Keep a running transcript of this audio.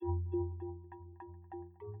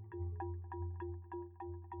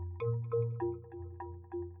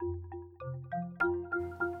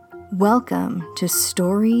Welcome to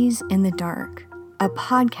Stories in the Dark, a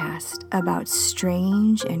podcast about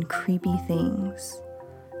strange and creepy things.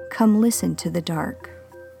 Come listen to the dark.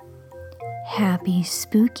 Happy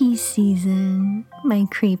spooky season, my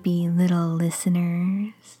creepy little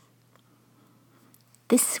listeners.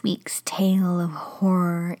 This week's tale of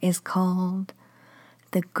horror is called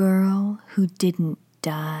The Girl Who Didn't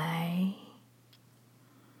Die.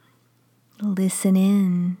 Listen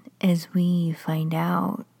in as we find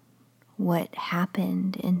out what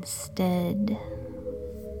happened instead.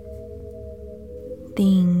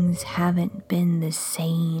 Things haven't been the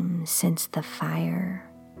same since the fire.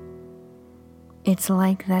 It's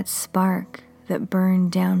like that spark that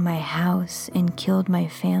burned down my house and killed my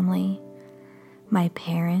family, my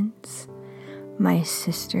parents, my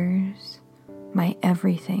sisters, my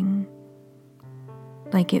everything.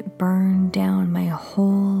 Like it burned down my whole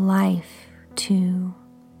life, too.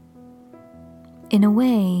 In a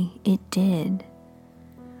way, it did.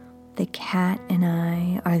 The cat and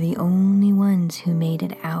I are the only ones who made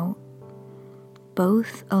it out.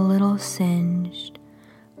 Both a little singed,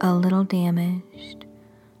 a little damaged,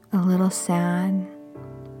 a little sad.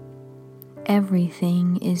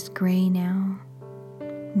 Everything is gray now.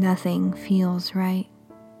 Nothing feels right.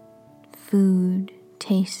 Food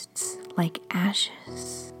tastes like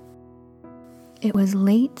ashes. It was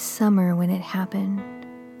late summer when it happened.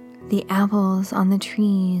 The apples on the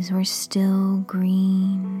trees were still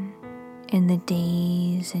green, and the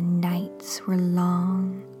days and nights were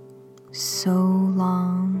long, so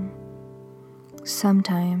long,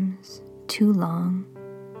 sometimes too long.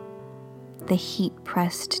 The heat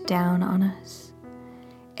pressed down on us.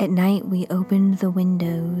 At night we opened the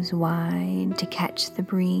windows wide to catch the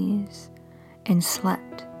breeze and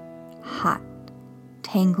slept, hot,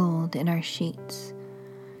 tangled in our sheets,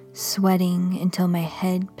 sweating until my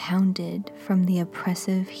head pounded from the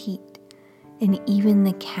oppressive heat, and even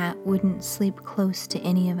the cat wouldn't sleep close to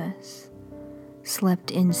any of us,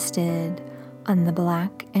 slept instead on the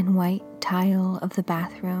black and white tile of the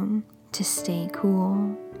bathroom to stay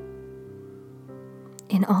cool.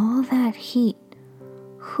 In all that heat,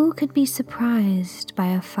 who could be surprised by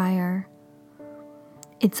a fire?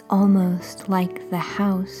 It's almost like the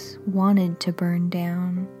house wanted to burn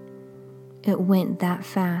down. It went that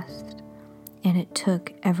fast, and it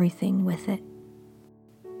took everything with it.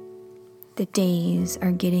 The days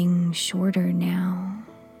are getting shorter now.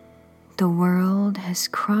 The world has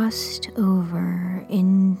crossed over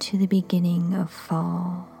into the beginning of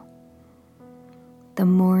fall. The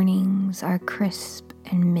mornings are crisp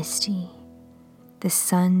and misty. The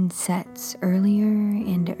sun sets earlier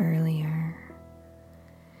and earlier.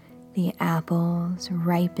 The apples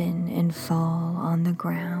ripen and fall on the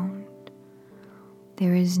ground.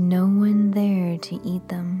 There is no one there to eat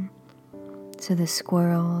them, so the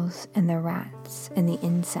squirrels and the rats and the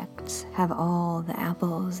insects have all the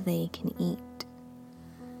apples they can eat.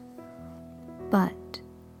 But,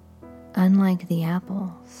 unlike the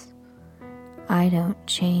apples, I don't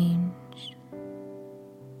change.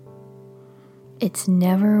 It's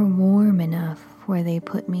never warm enough where they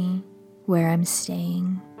put me, where I'm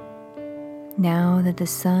staying. Now that the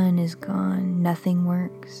sun is gone, nothing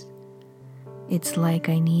works. It's like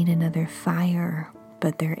I need another fire,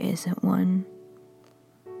 but there isn't one.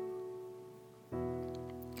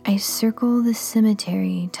 I circle the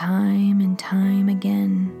cemetery time and time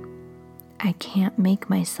again. I can't make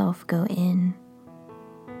myself go in.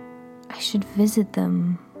 I should visit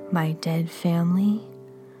them, my dead family,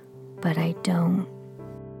 but I don't.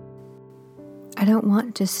 I don't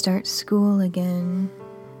want to start school again,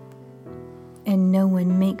 and no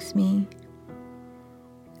one makes me.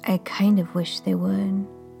 I kind of wish they would.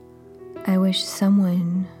 I wish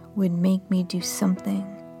someone would make me do something.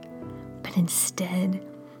 But instead,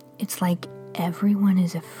 it's like everyone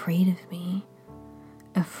is afraid of me.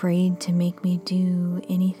 Afraid to make me do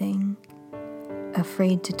anything.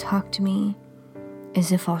 Afraid to talk to me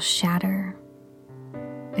as if I'll shatter.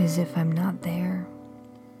 As if I'm not there.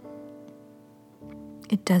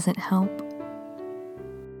 It doesn't help.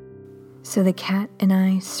 So the cat and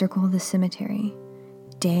I circle the cemetery,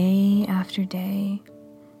 day after day,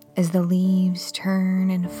 as the leaves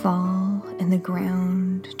turn and fall and the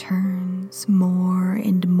ground turns more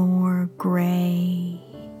and more gray.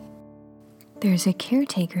 There's a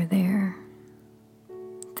caretaker there.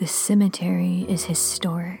 The cemetery is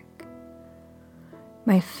historic.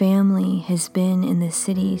 My family has been in the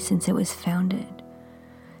city since it was founded,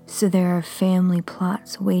 so there are family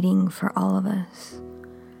plots waiting for all of us.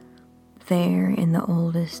 There in the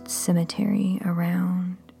oldest cemetery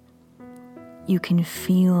around. You can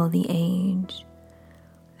feel the age,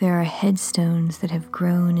 There are headstones that have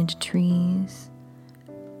grown into trees,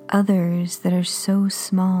 others that are so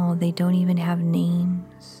small they don't even have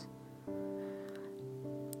names.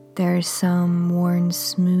 There are some worn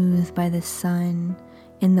smooth by the sun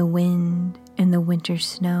and the wind and the winter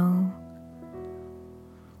snow.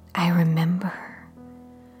 I remember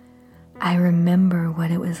what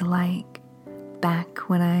it was like back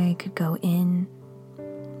when I could go in,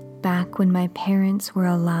 back when my parents were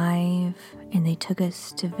alive and they took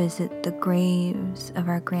us to visit the graves of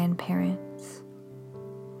our grandparents.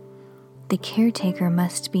 The caretaker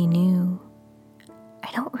must be new.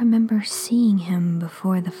 I don't remember seeing him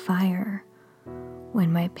before the fire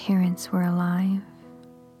when my parents were alive.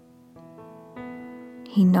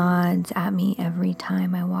 He nods at me every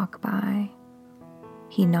time I walk by.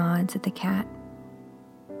 He nods at the cat.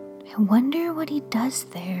 I wonder what he does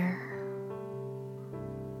there.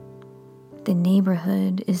 The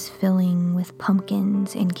neighborhood is filling with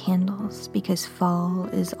pumpkins and candles because fall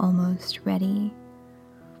is almost ready.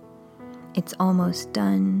 It's almost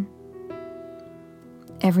done.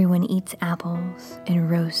 Everyone eats apples and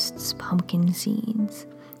roasts pumpkin seeds,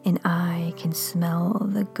 and I can smell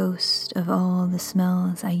the ghost of all the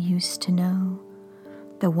smells I used to know,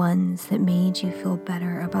 the ones that made you feel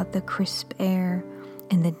better about the crisp air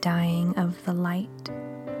and the dying of the light.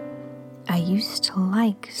 I used to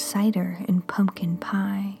like cider and pumpkin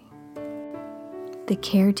pie. The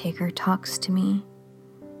caretaker talks to me.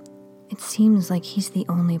 It seems like he's the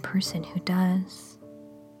only person who does.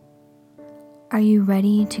 Are you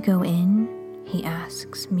ready to go in? He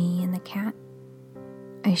asks me and the cat.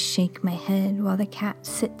 I shake my head while the cat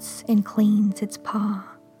sits and cleans its paw.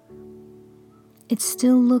 It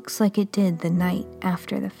still looks like it did the night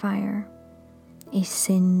after the fire. A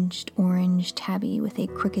singed orange tabby with a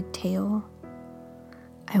crooked tail.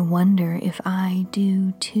 I wonder if I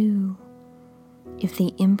do too, if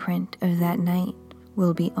the imprint of that night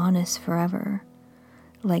will be on us forever,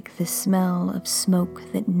 like the smell of smoke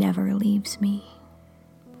that never leaves me.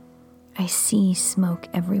 I see smoke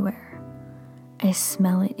everywhere. I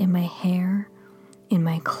smell it in my hair, in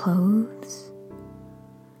my clothes.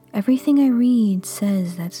 Everything I read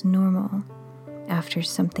says that's normal after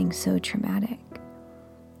something so traumatic.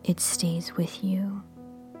 It stays with you.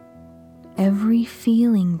 Every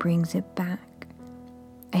feeling brings it back.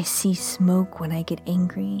 I see smoke when I get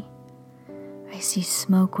angry. I see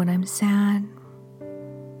smoke when I'm sad.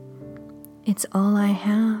 It's all I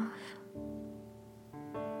have.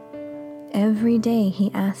 Every day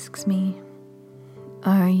he asks me,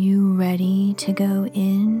 "Are you ready to go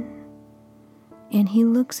in?" And he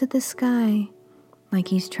looks at the sky like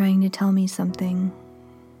he's trying to tell me something.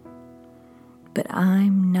 But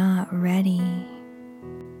I'm not ready.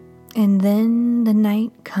 And then the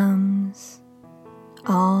night comes,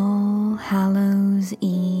 All Hallows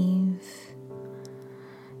Eve,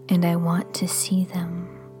 and I want to see them.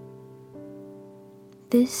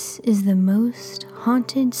 This is the most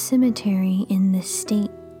haunted cemetery in the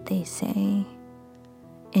state, they say,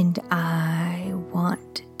 and I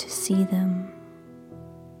want to see them.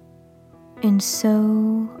 And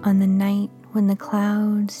so, on the night when the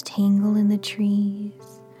clouds tangle in the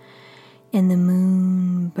trees, and the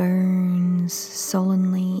moon burns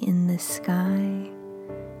sullenly in the sky,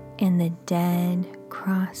 and the dead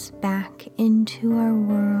cross back into our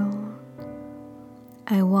world,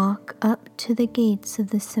 I walk up to the gates of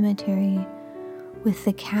the cemetery with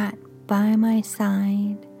the cat by my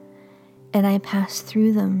side, and I pass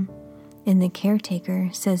through them, and the caretaker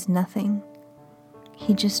says nothing.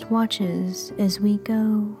 He just watches as we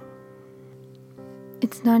go.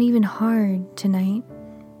 It's not even hard tonight.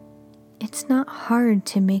 It's not hard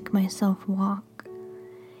to make myself walk.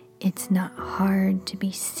 It's not hard to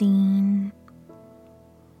be seen.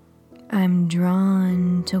 I'm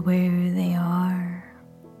drawn to where they are.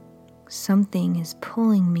 Something is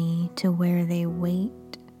pulling me to where they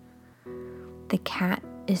wait. The cat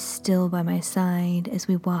is still by my side as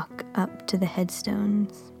we walk up to the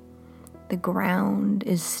headstones. The ground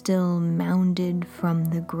is still mounded from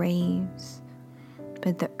the graves,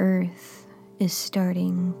 but the earth is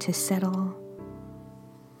starting to settle.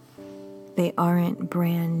 They aren't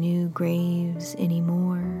brand new graves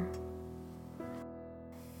anymore.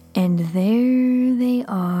 And there they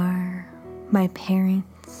are, my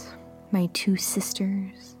parents, my two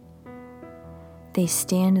sisters. They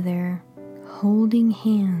stand there holding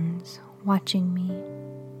hands, watching me.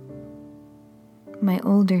 My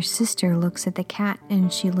older sister looks at the cat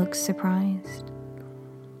and she looks surprised.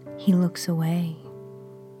 He looks away.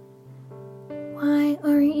 "Why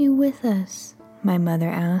aren't you with us?" my mother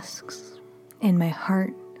asks, and my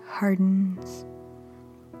heart hardens.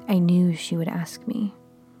 I knew she would ask me.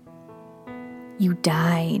 You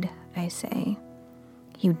died, I say.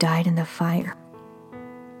 You died in the fire.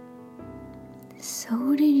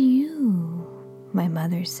 So did you, my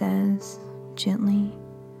mother says, gently,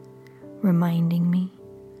 reminding me.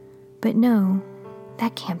 But no,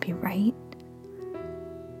 that can't be right.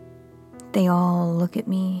 They all look at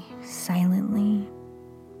me silently.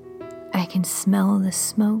 I can smell the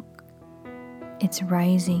smoke. It's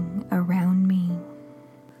rising around me.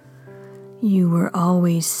 You were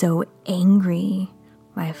always so angry,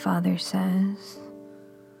 my father says.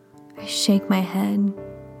 I shake my head.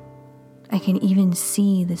 I can even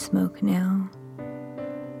see the smoke now.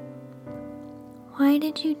 Why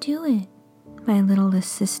did you do it? My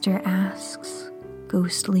littlest sister asks,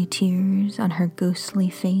 ghostly tears on her ghostly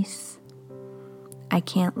face. I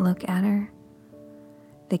can't look at her.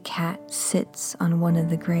 The cat sits on one of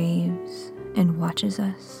the graves and watches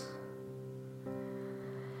us.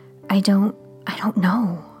 I don't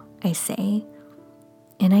know, I say,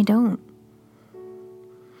 and I don't.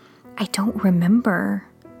 I don't remember,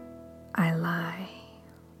 I lie.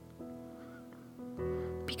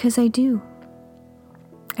 Because I do.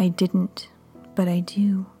 I didn't, but I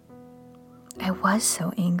do. I was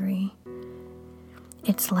so angry.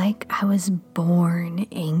 It's like I was born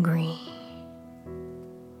angry.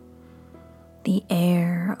 The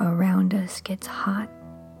air around us gets hot.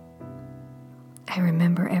 I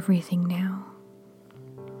remember everything now.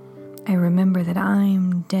 I remember that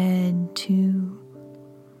I'm dead too.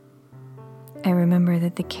 I remember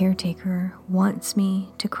that the caretaker wants me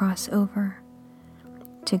to cross over,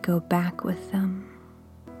 to go back with them.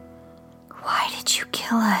 Why did you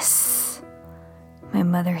kill us? My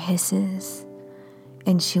mother hisses,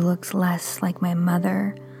 and she looks less like my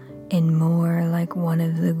mother and more like one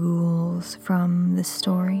of the ghouls from the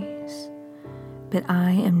stories. But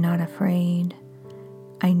I am not afraid.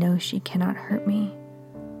 I know she cannot hurt me.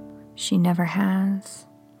 She never has.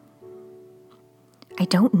 I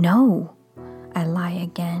don't know, I lie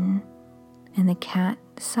again, and the cat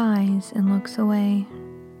sighs and looks away.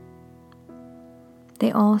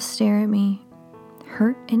 They all stare at me,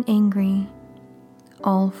 hurt and angry,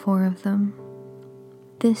 all four of them.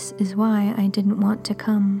 This is why I didn't want to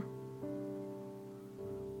come.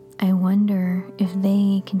 I wonder if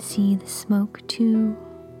they can see the smoke too.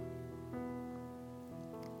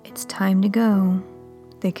 It's time to go,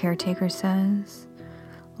 the caretaker says,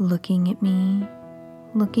 looking at me,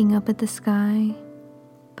 looking up at the sky,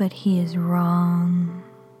 but he is wrong.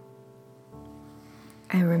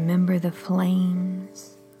 I remember the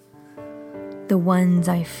flames. The ones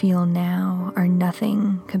I feel now are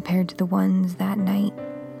nothing compared to the ones that night,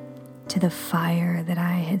 to the fire that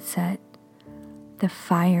I had set, the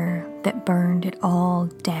fire that burned it all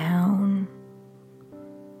down.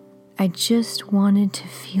 I just wanted to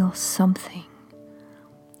feel something,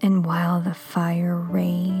 and while the fire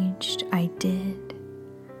raged, I did.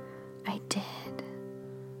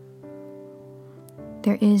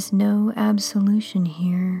 There is no absolution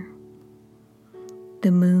here. The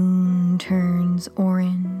moon turns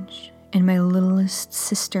orange, and my littlest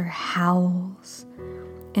sister howls,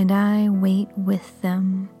 and I wait with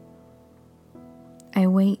them. I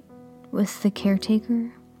wait with the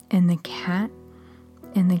caretaker and the cat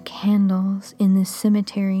and the candles in the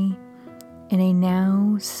cemetery in a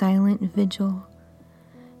now silent vigil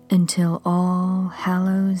until All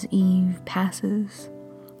Hallows Eve passes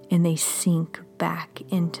and they sink back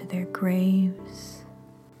into their graves.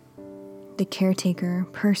 The caretaker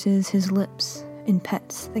purses his lips and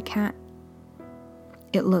pets the cat.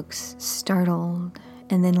 It looks startled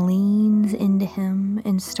and then leans into him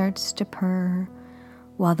and starts to purr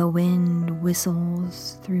while the wind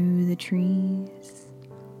whistles through the trees.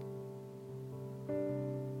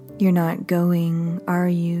 You're not going, are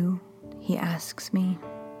you? He asks me.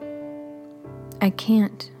 I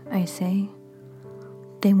can't, I say.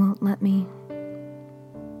 They won't let me.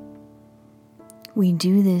 We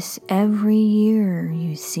do this every year,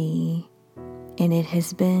 you see, and it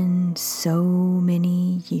has been so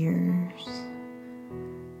many years.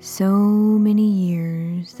 So many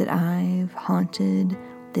years that I've haunted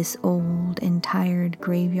this old and tired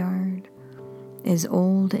graveyard, as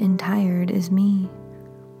old and tired as me.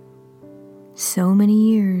 So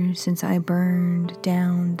many years since I burned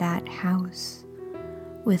down that house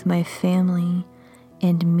with my family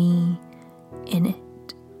and me in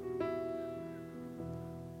it.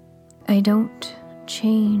 I don't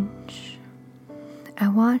change. I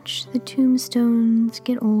watch the tombstones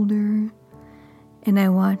get older, and I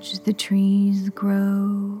watch the trees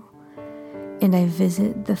grow, and I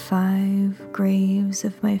visit the 5 graves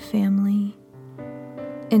of my family.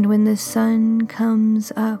 And when the sun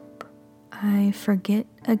comes up, I forget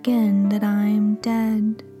again that I'm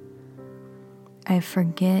dead. I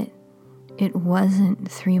forget it wasn't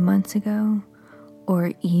 3 months ago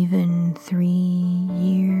or even 3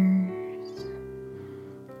 years.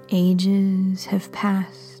 Ages have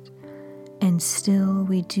passed, and still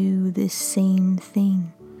we do this same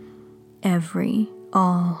thing every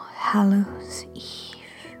All Hallows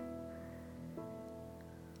Eve.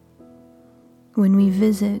 When we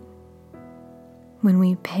visit, when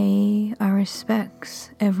we pay our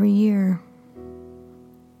respects every year,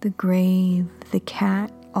 the grave the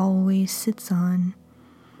cat always sits on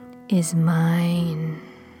is mine.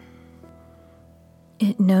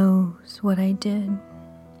 It knows what I did.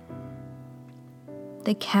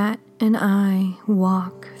 The cat and I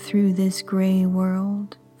walk through this gray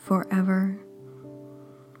world forever.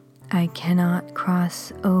 I cannot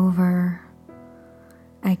cross over.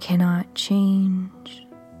 I cannot change.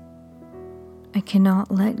 I cannot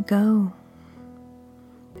let go.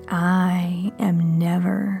 I am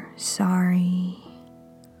never sorry.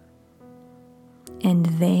 And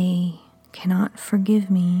they cannot forgive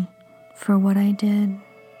me for what I did.